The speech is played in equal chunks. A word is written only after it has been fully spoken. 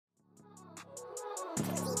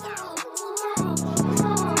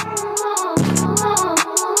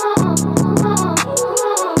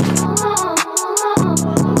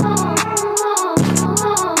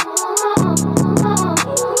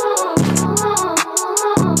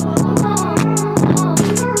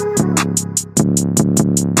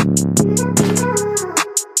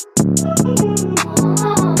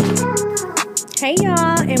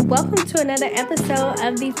to another episode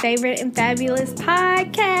of the Favorite and Fabulous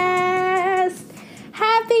podcast.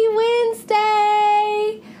 Happy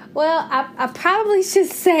Wednesday! Well, I probably should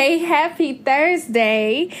say happy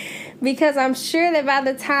Thursday because I'm sure that by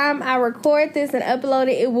the time I record this and upload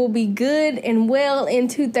it, it will be good and well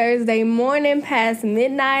into Thursday morning past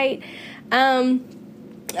midnight. I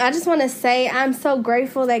just want to say I'm so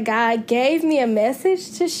grateful that God gave me a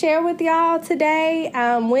message to share with y'all today,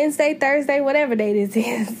 Wednesday, Thursday, whatever day this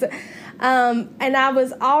is. And I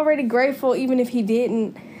was already grateful even if he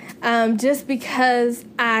didn't, just because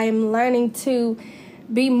I'm learning to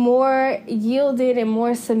be more yielded and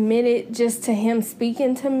more submitted just to him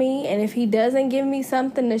speaking to me. And if he doesn't give me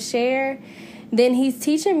something to share, then he's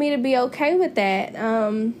teaching me to be okay with that.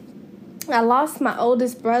 I lost my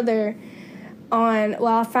oldest brother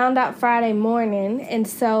I found out Friday morning, and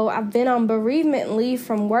so I've been on bereavement leave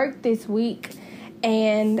from work this week,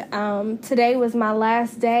 and today was my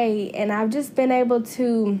last day, and I've just been able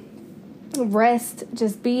to rest,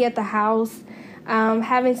 just be at the house,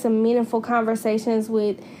 having some meaningful conversations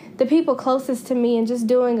with the people closest to me, and just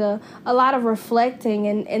doing a lot of reflecting,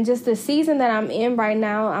 and just the season that I'm in right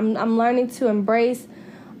now, I'm learning to embrace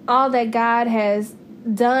all that God has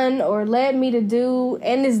done or led me to do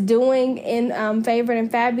and is doing in Favored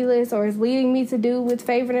and Fabulous, or is leading me to do with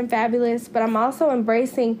Favored and Fabulous, but I'm also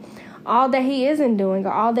embracing all that he isn't doing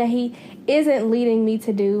or all that he isn't leading me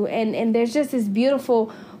to do, and there's just this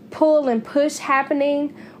beautiful pull and push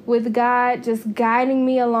happening with God just guiding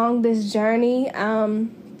me along this journey, and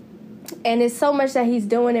it's so much that he's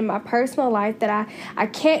doing in my personal life that I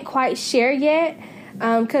can't quite share yet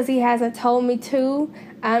because he hasn't told me to.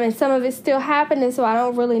 And some of it's still happening, so I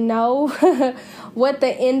don't really know what the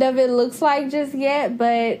end of it looks like just yet.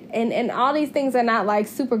 But and all these things are not like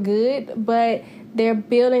super good, but they're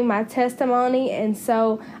building my testimony. And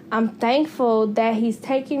so I'm thankful that he's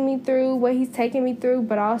taking me through what he's taking me through,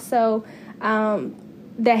 but also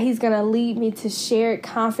that he's going to lead me to share it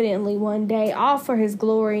confidently one day, all for his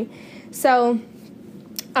glory. So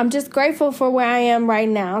I'm just grateful for where I am right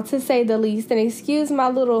now, to say the least. And excuse my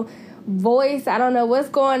little voice. I don't know what's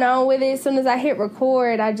going on with it. As soon as I hit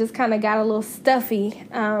record, I just kind of got a little stuffy.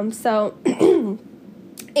 So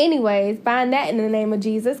anyways, bind that in the name of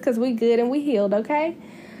Jesus, because we good and we healed, okay?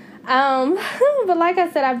 But like I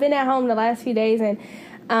said, I've been at home the last few days, and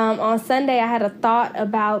on Sunday I had a thought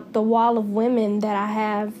about the wall of women that I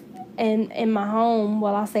have in my home.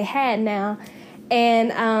 Well, I'll say had now.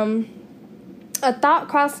 And a thought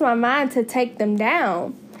crossed my mind to take them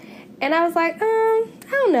down. And I was like, I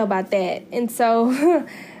don't know about that. And so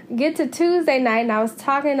get to Tuesday night, and I was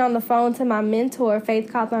talking on the phone to my mentor,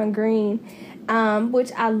 Faith Cawthon Green,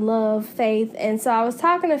 which I love, Faith. And so I was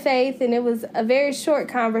talking to Faith, and it was a very short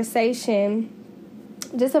conversation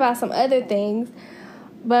just about some other things.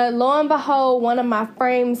 But lo and behold, one of my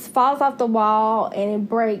frames falls off the wall, and it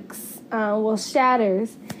breaks,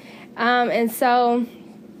 shatters. And so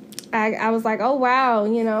I was like, oh, wow,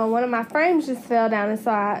 one of my frames just fell down. And so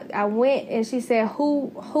I went, and she said,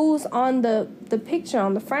 who's on the picture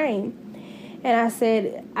on the frame? And I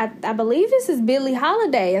said, I believe this is Billie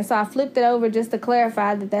Holiday. And so I flipped it over just to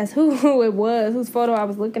clarify that that's who it was, whose photo I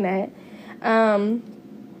was looking at. And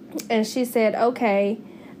she said, okay,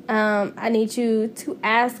 I need you to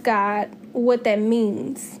ask God what this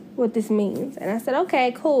means. And I said,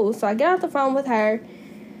 okay, cool. So I get off the phone with her.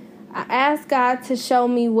 I asked God to show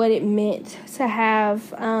me what it meant to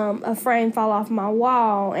have a frame fall off my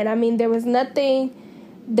wall. And I mean, there was nothing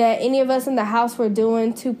that any of us in the house were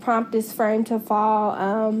doing to prompt this frame to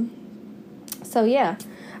fall. So yeah,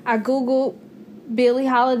 I Googled Billie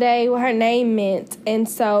Holiday, what her name meant. And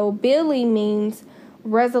so Billie means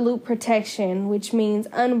resolute protection, which means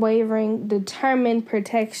unwavering, determined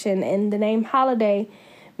protection. And the name Holiday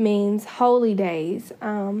means holy days.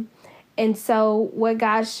 And so what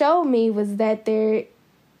God showed me was that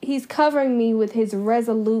he's covering me with his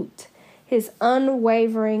resolute, his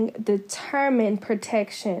unwavering, determined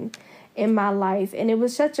protection in my life. And it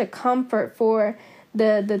was such a comfort for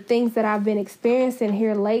the things that I've been experiencing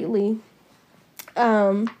here lately.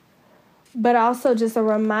 But also just a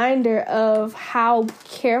reminder of how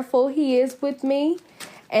careful he is with me,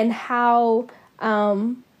 and how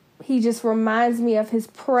he just reminds me of his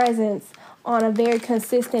presence on a very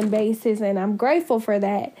consistent basis, and I'm grateful for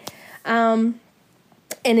that. And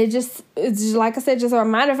it's just like I said, just a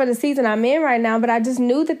reminder for the season I'm in right now, but I just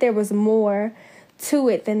knew that there was more to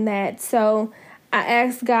it than that. So I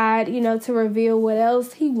asked God, to reveal what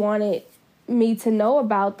else he wanted me to know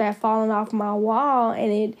about that falling off my wall,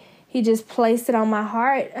 and he just placed it on my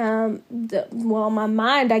heart, my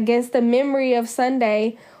mind. I guess the memory of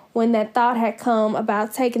Sunday when that thought had come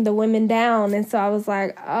about taking the women down. And so I was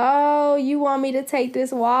like, oh, you want me to take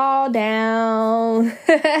this wall down?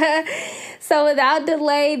 So without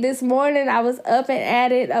delay, this morning I was up and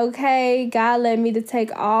at it. Okay, God led me to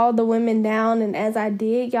take all the women down. And as I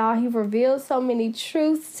did, y'all, he revealed so many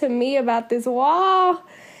truths to me about this wall.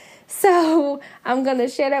 So I'm going to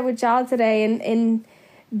share that with y'all today, and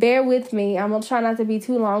bear with me. I'm going to try not to be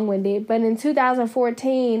too long-winded. But in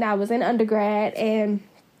 2014, I was in undergrad, and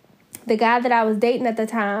the guy that I was dating at the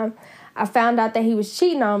time, I found out that he was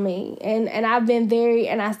cheating on me. And I've been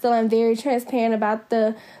I still am very transparent about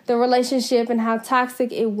the relationship and how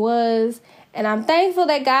toxic it was. And I'm thankful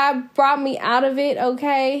that God brought me out of it,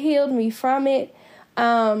 okay, healed me from it.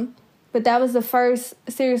 But that was the first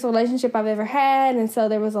serious relationship I've ever had. And so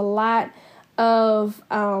there was a lot of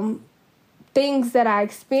things that I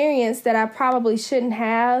experienced that I probably shouldn't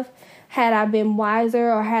have had I been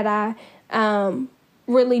wiser, or had I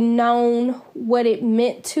really known what it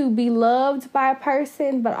meant to be loved by a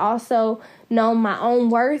person, but also known my own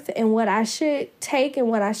worth and what I should take and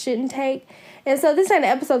what I shouldn't take. And so this ain't an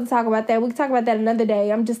episode to talk about that. We can talk about that another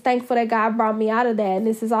day. I'm just thankful that God brought me out of that. And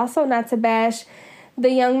this is also not to bash the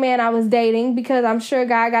young man I was dating, because I'm sure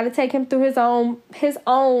God got to take him through his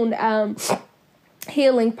own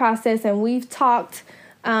healing process. And we've talked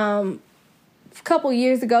a couple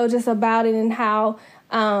years ago just about it, and how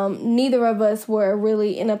neither of us were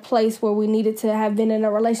really in a place where we needed to have been in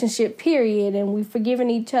a relationship, period. And we've forgiven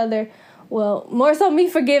each other. Well, more so me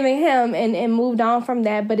forgiving him, and moved on from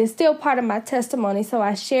that. But it's still part of my testimony. So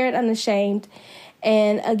I shared unashamed.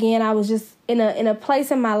 And again, I was just in a place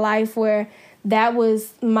in my life where that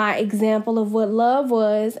was my example of what love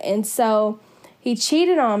was. And so he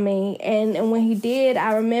cheated on me. And when he did,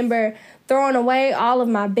 I remember throwing away all of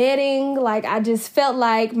my bedding. Like, I just felt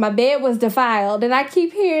like my bed was defiled. And I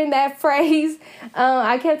keep hearing that phrase.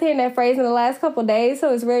 I kept hearing that phrase in the last couple of days,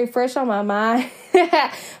 so it's very fresh on my mind.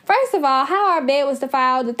 First of all, how our bed was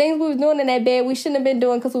defiled, the things we was doing in that bed we shouldn't have been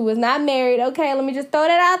doing because we was not married. Okay, let me just throw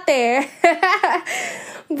that out there.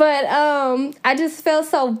 But I just felt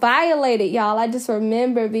so violated, y'all. I just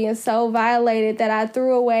remember being so violated that I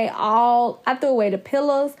threw away the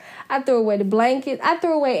pillows, I threw away the blankets, I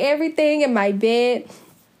threw away everything in my bed.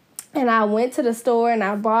 And I went to the store and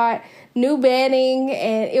I bought new bedding,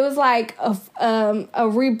 and it was like a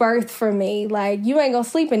rebirth for me. Like, you ain't gonna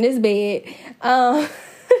sleep in this bed.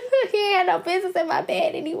 He had no business in my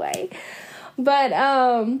bed anyway. But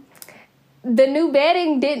the new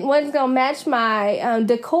bedding wasn't gonna match my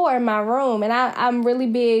decor in my room, and I'm really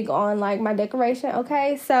big on like my decoration.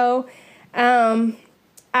 Okay, so I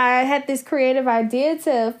had this creative idea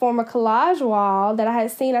to form a collage wall that I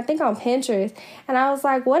had seen, I think, on Pinterest. And I was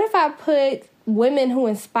like, what if I put women who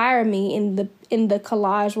inspire me in the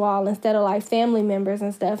collage wall instead of like family members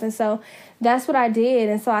and stuff? And so that's what I did.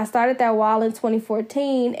 And so I started that wall in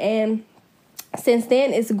 2014. And since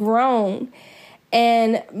then, it's grown.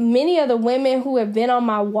 And many of the women who have been on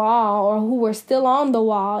my wall, or who were still on the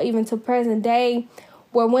wall, even to present day,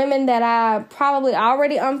 were women that I probably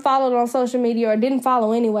already unfollowed on social media, or didn't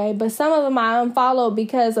follow anyway. But some of them I unfollowed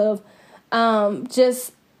because of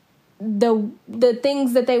just the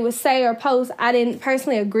things that they would say or post I didn't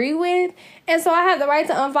personally agree with. And so I have the right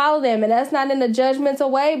to unfollow them. And that's not in a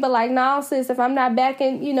judgmental way, but like, nah, sis, if I'm not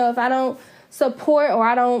backing, if I don't support, or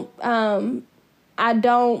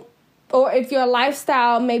or if your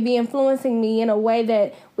lifestyle may be influencing me in a way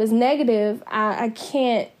that was negative, I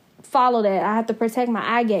can't follow that. I have to protect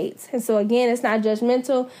my eye gates. And so again, it's not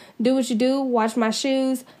judgmental. Do what you do, watch my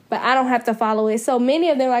shoes, but I don't have to follow it. So many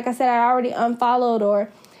of them, like I said, I already unfollowed, or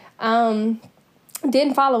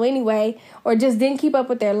didn't follow anyway, or just didn't keep up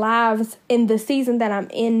with their lives in the season that I'm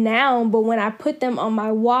in now. But when I put them on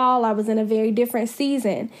my wall, I was in a very different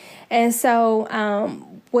season. And so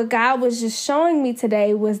what God was just showing me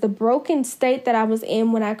today was the broken state that I was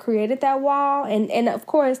in when I created that wall. And of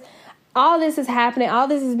course, all this is happening. All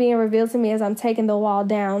this is being revealed to me as I'm taking the wall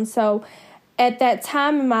down. So at that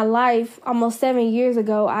time in my life, almost 7 years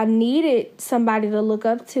ago, I needed somebody to look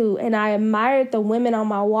up to. And I admired the women on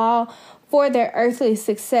my wall for their earthly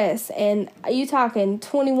success. And you talking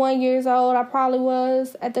 21 years old, I probably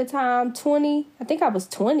was at the time, 20. I think I was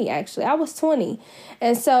 20, actually. I was 20.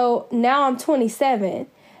 And so now I'm 27.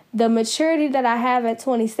 The maturity that I have at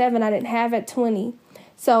 27, I didn't have at 20.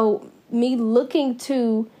 So me looking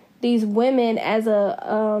to these women as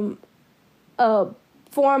a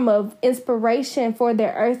form of inspiration for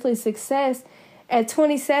their earthly success at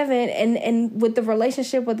 27, and with the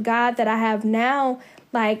relationship with God that I have now,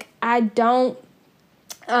 like, I don't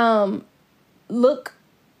look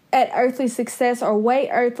at earthly success or weigh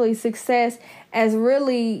earthly success as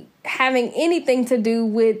really having anything to do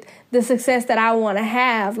with the success that I want to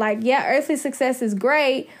have. Like, yeah, earthly success is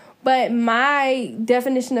great, but my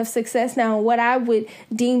definition of success now, what I would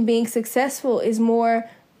deem being successful, is more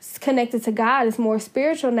connected to God. It's more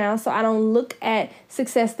spiritual now, so I don't look at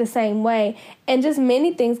success the same way. And just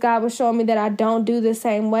many things God was showing me that I don't do the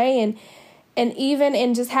same way. And even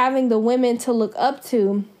in just having the women to look up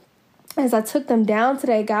to, as I took them down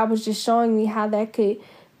today, God was just showing me how that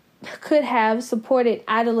could have supported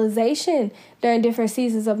idolization during different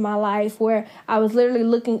seasons of my life, where I was literally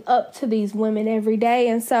looking up to these women every day.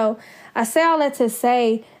 And so I say all that to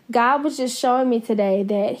say, God was just showing me today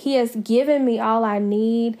that He has given me all I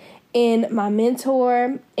need in my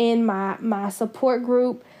mentor, in my support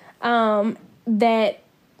group, that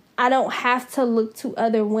I don't have to look to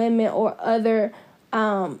other women or other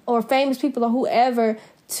or famous people or whoever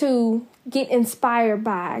to get inspired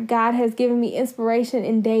by. God has given me inspiration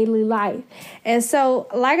in daily life. And so,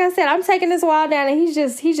 like I said, I'm taking this wall down, and he's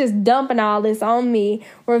just dumping all this on me,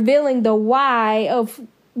 revealing the why of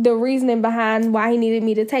the reasoning behind why He needed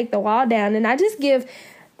me to take the wall down. And I just give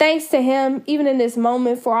thanks to Him, even in this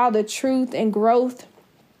moment, for all the truth and growth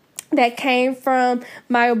that came from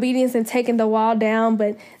my obedience and taking the wall down.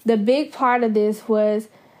 But the big part of this was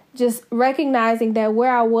just recognizing that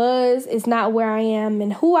where I was is not where I am,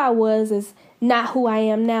 and who I was is not who I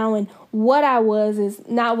am now, and what I was is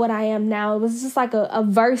not what I am now. It was just like a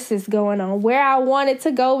versus going on. Where I wanted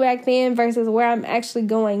to go back then versus where I'm actually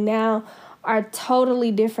going now are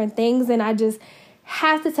totally different things. And I just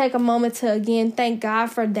have to take a moment to, again, thank God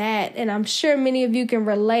for that. And I'm sure many of you can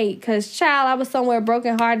relate, because, child, I was somewhere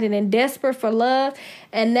brokenhearted and desperate for love,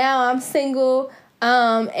 and now I'm single,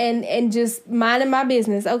 and just minding my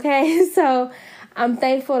business, okay? So I'm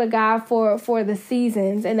thankful to God for the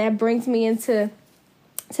seasons, and that brings me into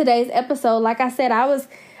today's episode. Like I said, I was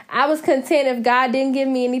content if God didn't give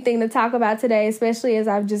me anything to talk about today, especially as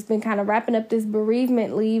I've just been kind of wrapping up this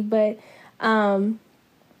bereavement leave, but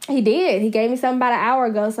He did. He gave me something about an hour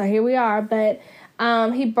ago, so here we are. But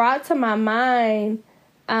He brought to my mind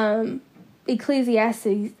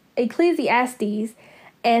Ecclesiastes,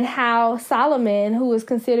 and how Solomon, who was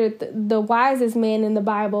considered the wisest man in the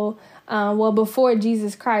Bible, before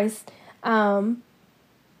Jesus Christ,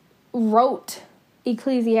 wrote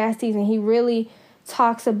Ecclesiastes, and he really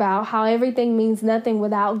talks about how everything means nothing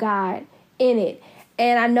without God in it.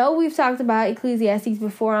 And I know we've talked about Ecclesiastes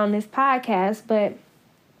before on this podcast, but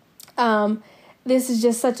this is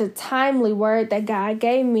just such a timely word that God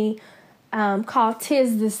gave me, called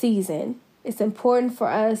 "'Tis the Season." It's important for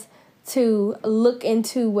us to look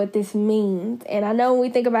into what this means. And I know when we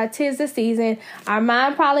think about "'tis the season," our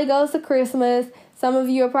mind probably goes to Christmas. Some of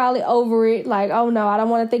you are probably over it, like, oh no, I don't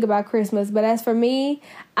want to think about Christmas. But as for me,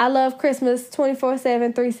 I love Christmas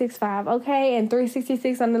 24/7, 365, okay? And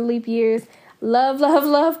 366 on the leap years. Love, love,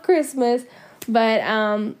 love Christmas. But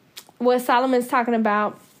what Solomon's talking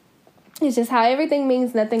about is just how everything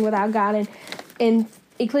means nothing without God. And in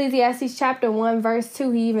Ecclesiastes chapter 1, verse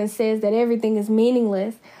 2, he even says that everything is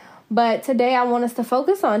meaningless. But today I want us to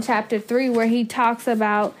focus on chapter 3, where he talks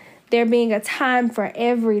about there being a time for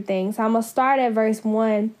everything. So I'm going to start at verse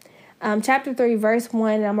 1, chapter 3, verse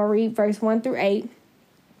 1, and I'm going to read verse 1 through 8.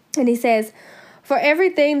 And he says, "For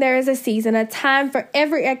everything there is a season, a time for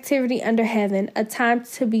every activity under heaven, a time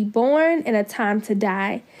to be born and a time to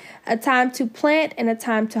die, a time to plant and a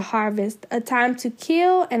time to harvest, a time to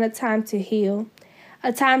kill and a time to heal,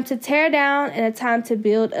 a time to tear down and a time to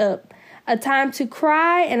build up, a time to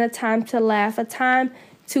cry and a time to laugh, a time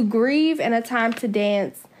to grieve and a time to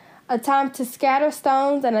dance, a time to scatter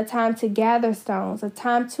stones and a time to gather stones, a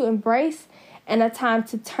time to embrace and a time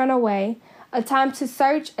to turn away, a time to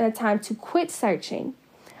search and a time to quit searching,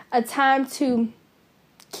 a time to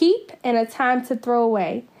keep and a time to throw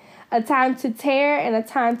away, a time to tear and a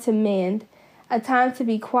time to mend, a time to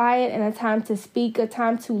be quiet and a time to speak, a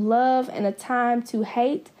time to love and a time to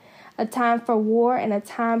hate, a time for war and a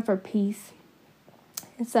time for peace."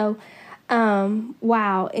 And so,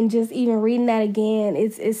 wow. And just even reading that again,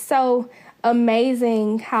 it's so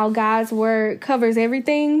amazing how God's word covers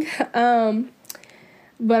everything.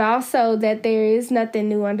 But also that there is nothing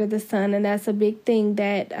new under the sun. And that's a big thing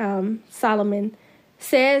that Solomon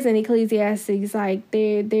says in Ecclesiastes. Like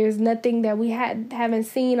there's nothing that we haven't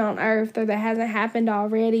seen on earth or that hasn't happened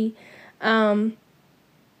already.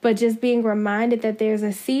 But just being reminded that there's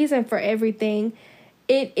a season for everything.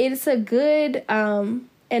 It's a good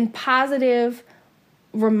and positive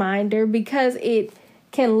reminder, because it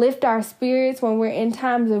can lift our spirits when we're in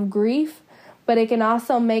times of grief, but it can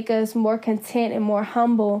also make us more content and more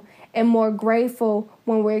humble and more grateful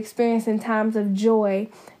when we're experiencing times of joy,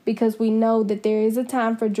 because we know that there is a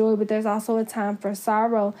time for joy, but there's also a time for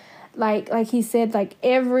sorrow. Like he said, like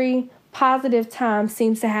every positive time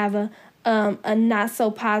seems to have a not so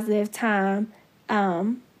positive time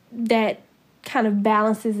that kind of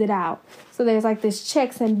balances it out. So there's like this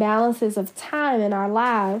checks and balances of time in our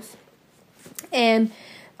lives. And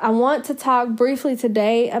I want to talk briefly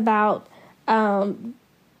today about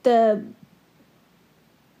the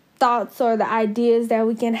thoughts or the ideas that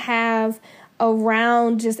we can have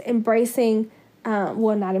around just embracing,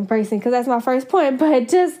 not embracing because that's my first point, but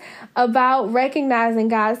just about recognizing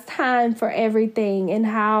God's time for everything and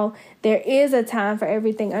how there is a time for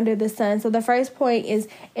everything under the sun. So the first point is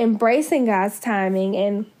embracing God's timing.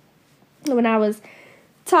 And when I was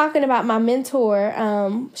talking about my mentor,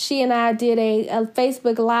 she and I did a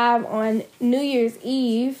Facebook Live on New Year's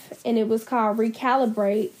Eve, and it was called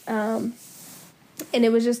Recalibrate. And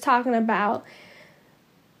it was just talking about,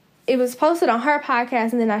 it was posted on her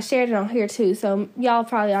podcast, and then I shared it on here too. So y'all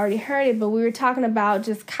probably already heard it, but we were talking about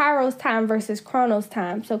just Kairos time versus Chronos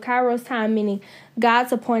time. So Kairos time meaning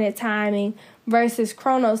God's appointed timing versus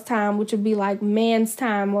Chronos time, which would be like man's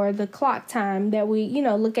time or the clock time that we,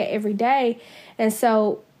 look at every day. And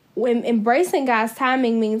so when embracing God's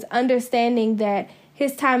timing means understanding that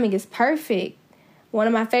his timing is perfect. One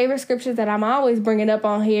of my favorite scriptures that I'm always bringing up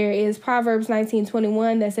on here is Proverbs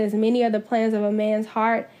 19:21 that says, many are the plans of a man's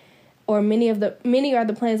heart, or many are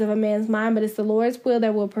the plans of a man's mind, but it's the Lord's will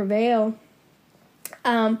that will prevail.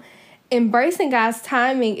 Embracing God's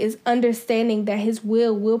timing is understanding that his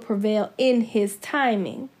will prevail in his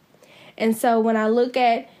timing. And so when I look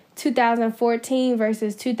at 2014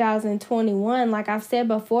 versus 2021, like I've said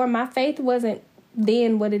before, my faith wasn't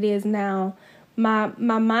then what it is now. My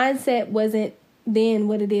mindset wasn't then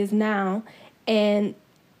what it is now. And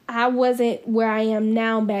I wasn't where I am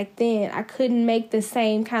now back then. I couldn't make the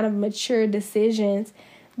same kind of mature decisions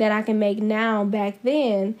that I can make now back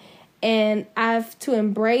then. And I've to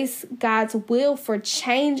embrace God's will for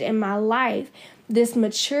change in my life. This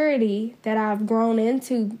maturity that I've grown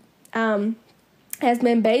into has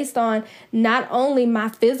been based on not only my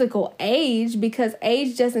physical age, because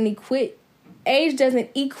age doesn't equate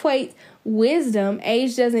wisdom.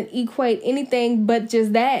 Age doesn't equate anything but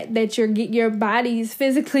just that your body's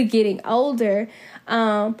physically getting older.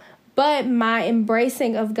 But my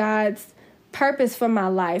embracing of God's purpose for my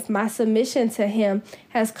life, my submission to him,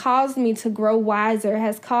 has caused me to grow wiser,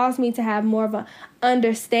 has caused me to have more of an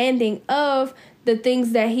understanding of the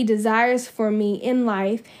things that he desires for me in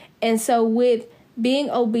life. And so with being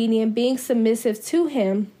obedient, being submissive to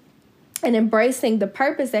him, and embracing the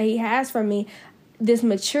purpose that he has for me, this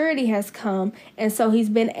maturity has come. And so he's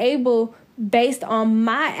been able, based on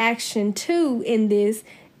my action too in this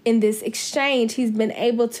exchange, he's been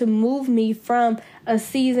able to move me from a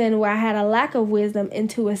season where I had a lack of wisdom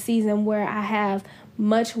into a season where I have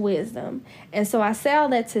much wisdom. And so I say all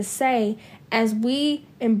that to say, as we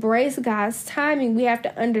embrace God's timing, we have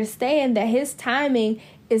to understand that his timing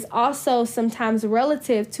is also sometimes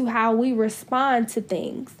relative to how we respond to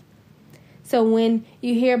things. So when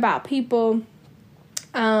you hear about people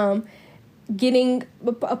getting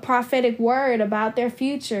a prophetic word about their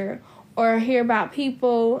future, or hear about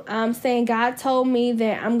people saying, God told me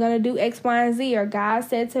that I'm going to do X, Y, and Z, or God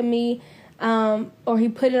said to me, or he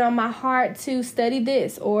put it on my heart to study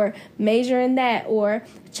this, or major in that, or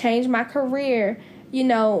change my career. He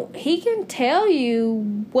can tell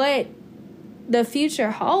you what the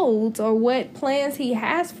future holds or what plans he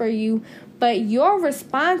has for you, but your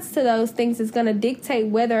response to those things is going to dictate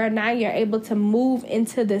whether or not you're able to move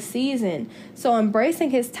into the season. So embracing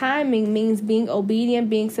his timing means being obedient,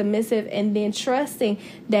 being submissive, and then trusting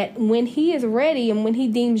that when he is ready and when he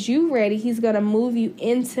deems you ready, he's going to move you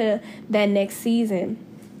into that next season.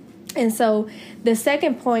 And so the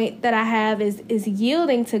second point that I have is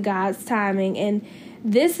yielding to God's timing. And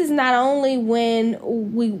this is not only when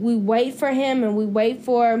we wait for him and we wait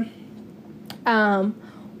for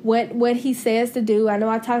what he says to do. I know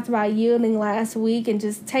I talked about yielding last week and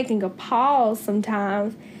just taking a pause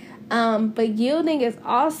sometimes. But yielding is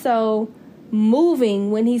also moving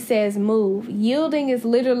when he says move. Yielding is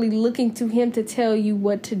literally looking to him to tell you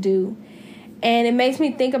what to do. And it makes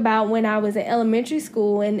me think about when I was in elementary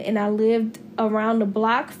school and I lived around the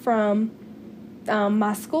block from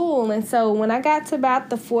my school. And so when I got to about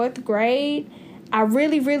the 4th grade, I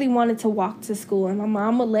really, really wanted to walk to school, and my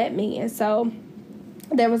mom would let me. And so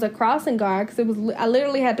there was a crossing guard, because I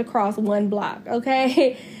literally had to cross one block,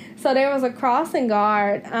 okay? So there was a crossing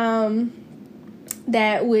guard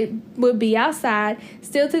that would be outside.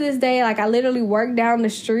 Still to this day, like I literally work down the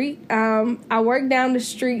street. I work down the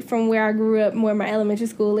street from where I grew up, where my elementary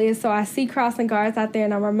school is. So I see crossing guards out there,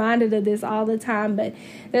 and I'm reminded of this all the time. But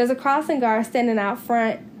there's a crossing guard standing out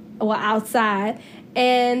front, outside,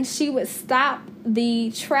 and she would stop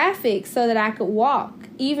the traffic so that I could walk,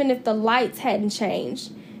 even if the lights hadn't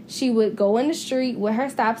changed. She would go in the street with her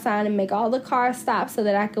stop sign and make all the cars stop so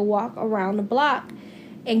that I could walk around the block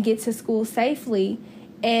and get to school safely.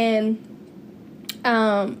 And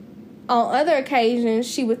on other occasions,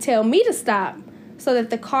 she would tell me to stop so that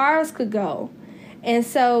the cars could go. And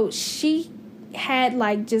so she had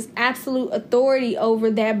like just absolute authority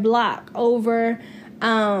over that block, over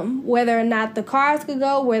whether or not the cars could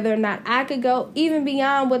go, whether or not I could go, even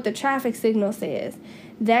beyond what the traffic signal says.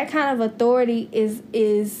 That kind of authority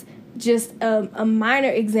is just a minor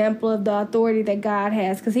example of the authority that God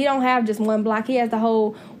has, because he don't have just one block. He has the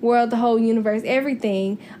whole world, the whole universe,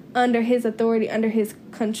 everything under his authority, under his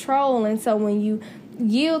control. And so when you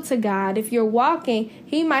yield to God, if you're walking,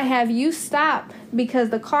 he might have you stop because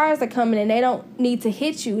the cars are coming and they don't need to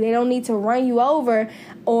hit you. They don't need to run you over,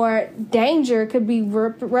 or danger could be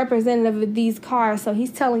representative of these cars. So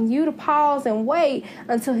he's telling you to pause and wait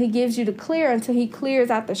until he gives you the clear, until he clears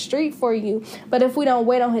out the street for you. But if we don't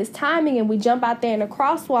wait on his timing and we jump out there in a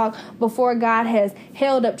crosswalk before God has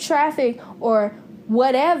held up traffic or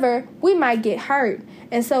whatever, we might get hurt.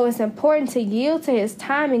 And so it's important to yield to his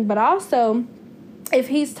timing, but also if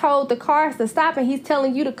he's told the cars to stop and he's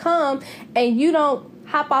telling you to come and you don't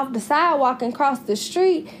hop off the sidewalk and cross the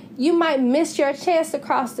street, you might miss your chance to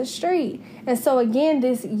cross the street. And so again,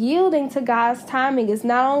 this yielding to God's timing is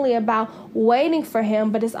not only about waiting for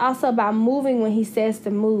him, but it's also about moving when he says to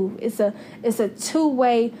move. It's a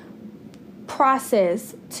two-way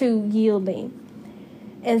process to yielding.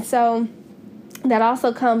 And so that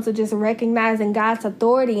also comes with just recognizing God's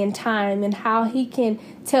authority in time and how he can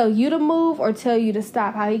tell you to move or tell you to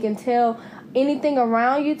stop, how he can tell anything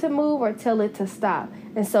around you to move or tell it to stop.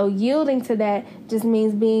 And so yielding to that just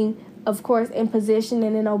means being, of course, in position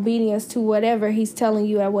and in obedience to whatever he's telling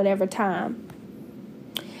you at whatever time.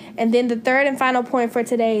 And then the third and final point for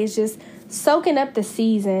today is just soaking up the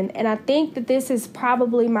season. And I think that this is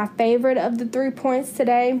probably my favorite of the 3 points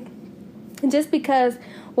today, just because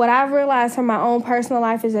what I've realized from my own personal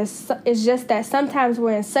life is just that sometimes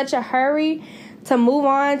we're in such a hurry to move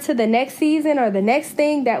on to the next season or the next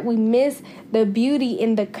thing that we miss the beauty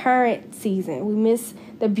in the current season. We miss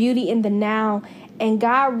the beauty in the now. And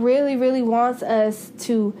God really, really wants us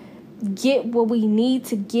to get what we need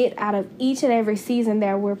to get out of each and every season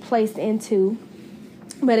that we're placed into.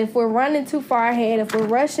 But if we're running too far ahead, if we're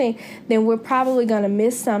rushing, then we're probably going to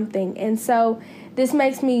miss something. And so this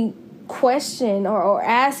makes me question or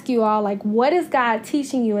ask you all, like, what is God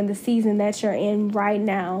teaching you in the season that you're in right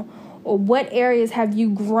now? Or what areas have you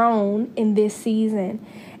grown in this season?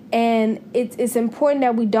 And it's important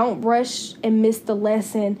that we don't rush and miss the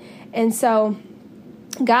lesson. And so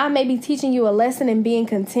God may be teaching you a lesson in being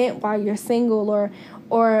content while you're single,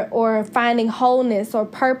 or finding wholeness or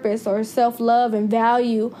purpose or self-love and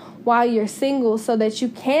value while you're single, so that you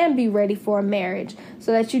can be ready for a marriage,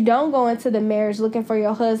 so that you don't go into the marriage looking for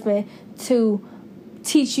your husband to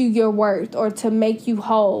teach you your worth or to make you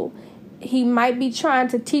whole. He might be trying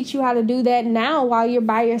to teach you how to do that now while you're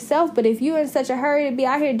by yourself. But if you're in such a hurry to be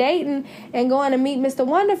out here dating and going to meet Mr.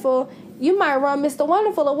 Wonderful, you might run Mr.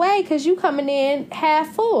 Wonderful away because you coming in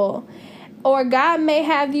half full. Or God may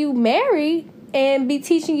have you married and be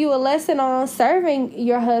teaching you a lesson on serving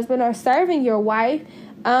your husband or serving your wife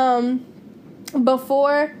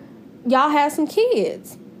before y'all have some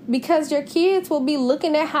kids. Because your kids will be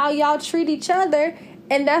looking at how y'all treat each other,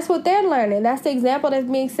 and that's what they're learning. That's the example that's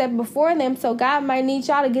being set before them. So God might need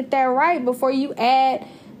y'all to get that right before you add,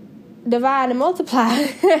 divide, and multiply.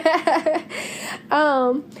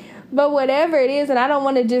 But whatever it is, and I don't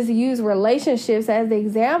want to just use relationships as the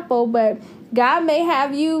example, but God may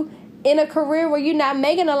have you in a career where you're not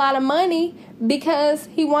making a lot of money because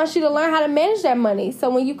he wants you to learn how to manage that money. So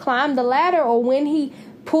when you climb the ladder, or when he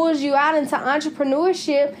pulls you out into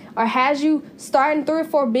entrepreneurship, or has you starting 3 or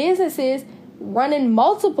 4 businesses, running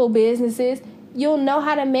multiple businesses, you'll know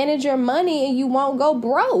how to manage your money and you won't go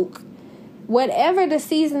broke. Whatever the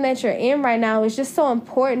season that you're in right now, it's just so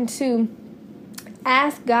important to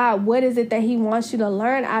ask God, what is it that he wants you to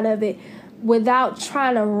learn out of it, without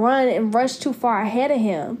trying to run and rush too far ahead of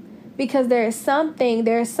him. Because there is some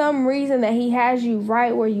reason that he has you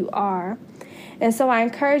right where you are. And so I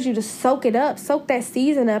encourage you to soak it up, soak that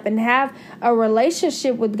season up, and have a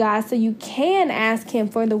relationship with God so you can ask him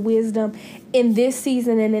for the wisdom in this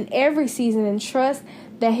season and in every season, and trust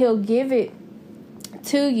that he'll give it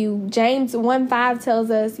to you. James 1:5 tells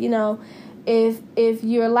us, if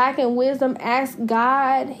you're lacking wisdom, ask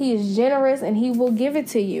God. He is generous and he will give it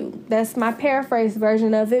to you. That's my paraphrase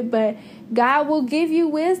version of it, but God will give you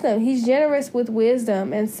wisdom. He's generous with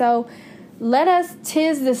wisdom. And so let us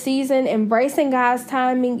 'tis the season, embracing God's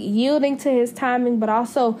timing, yielding to his timing, but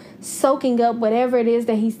also soaking up whatever it is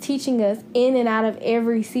that he's teaching us in and out of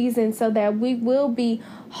every season so that we will be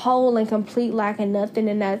whole and complete, lacking nothing.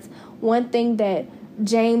 And that's one thing that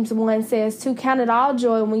James 1 says, to count it all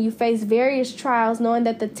joy when you face various trials, knowing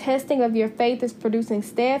that the testing of your faith is producing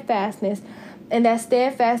steadfastness. And that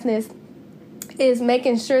steadfastness is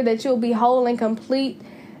making sure that you'll be whole and complete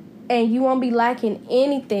and you won't be lacking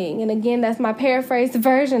anything. And again, that's my paraphrased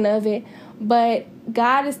version of it. But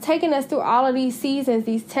God is taking us through all of these seasons,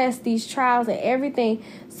 these tests, these trials, and everything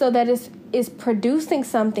so that it's producing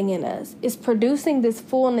something in us. It's producing this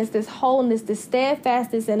fullness, this wholeness, this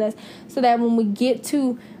steadfastness in us so that when we get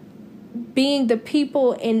to being the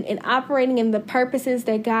people and operating in the purposes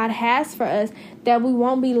that God has for us, that we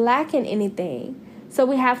won't be lacking anything. So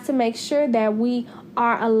we have to make sure that we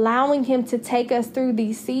are allowing him to take us through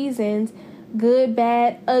these seasons, good,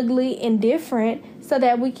 bad, ugly, indifferent, so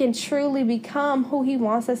that we can truly become who he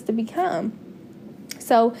wants us to become.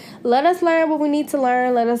 So let us learn what we need to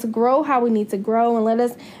learn. Let us grow how we need to grow. And let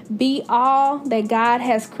us be all that God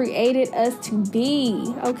has created us to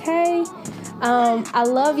be. Okay? I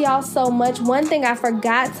love y'all so much. One thing I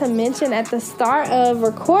forgot to mention at the start of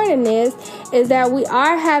recording this is that we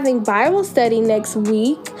are having Bible study next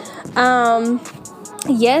week.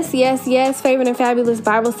 Yes. Favorite and Fabulous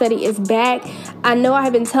Bible Study is back. I know I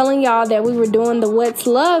have been telling y'all that we were doing the What's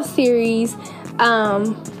Love series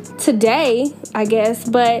today, I guess,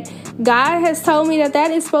 but God has told me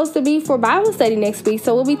that is supposed to be for Bible study next week.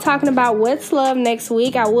 So we'll be talking about What's Love next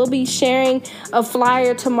week. I will be sharing a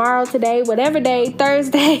flyer tomorrow, today, whatever day,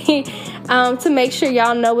 Thursday, to make sure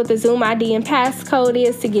y'all know what the Zoom ID and passcode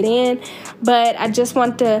is to get in. But I just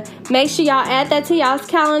want to make sure y'all add that to y'all's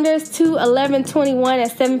calendars to 11/21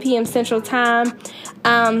 at 7 p.m. Central Time.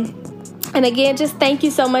 And again, just thank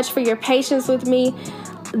you so much for your patience with me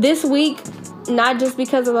this week. Not just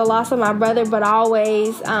because of the loss of my brother, but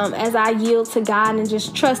always as I yield to God and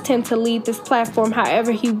just trust him to lead this platform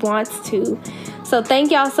however he wants to. So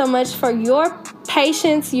thank y'all so much for your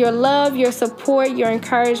patience, your love, your support, your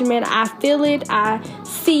encouragement. I feel it. I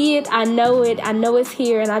see it. I know it. I know it's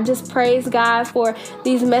here. And I just praise God for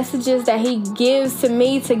these messages that he gives to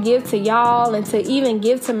me to give to y'all and to even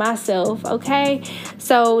give to myself. Okay.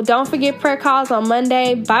 So don't forget prayer calls on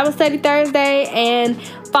Monday, Bible study Thursday, and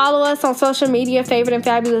follow us on social media, Favorite and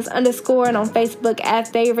Fabulous _ and on Facebook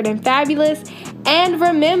at Favorite and Fabulous. And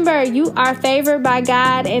remember, you are favored by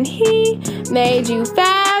God and he made you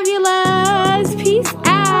fabulous. Peace out.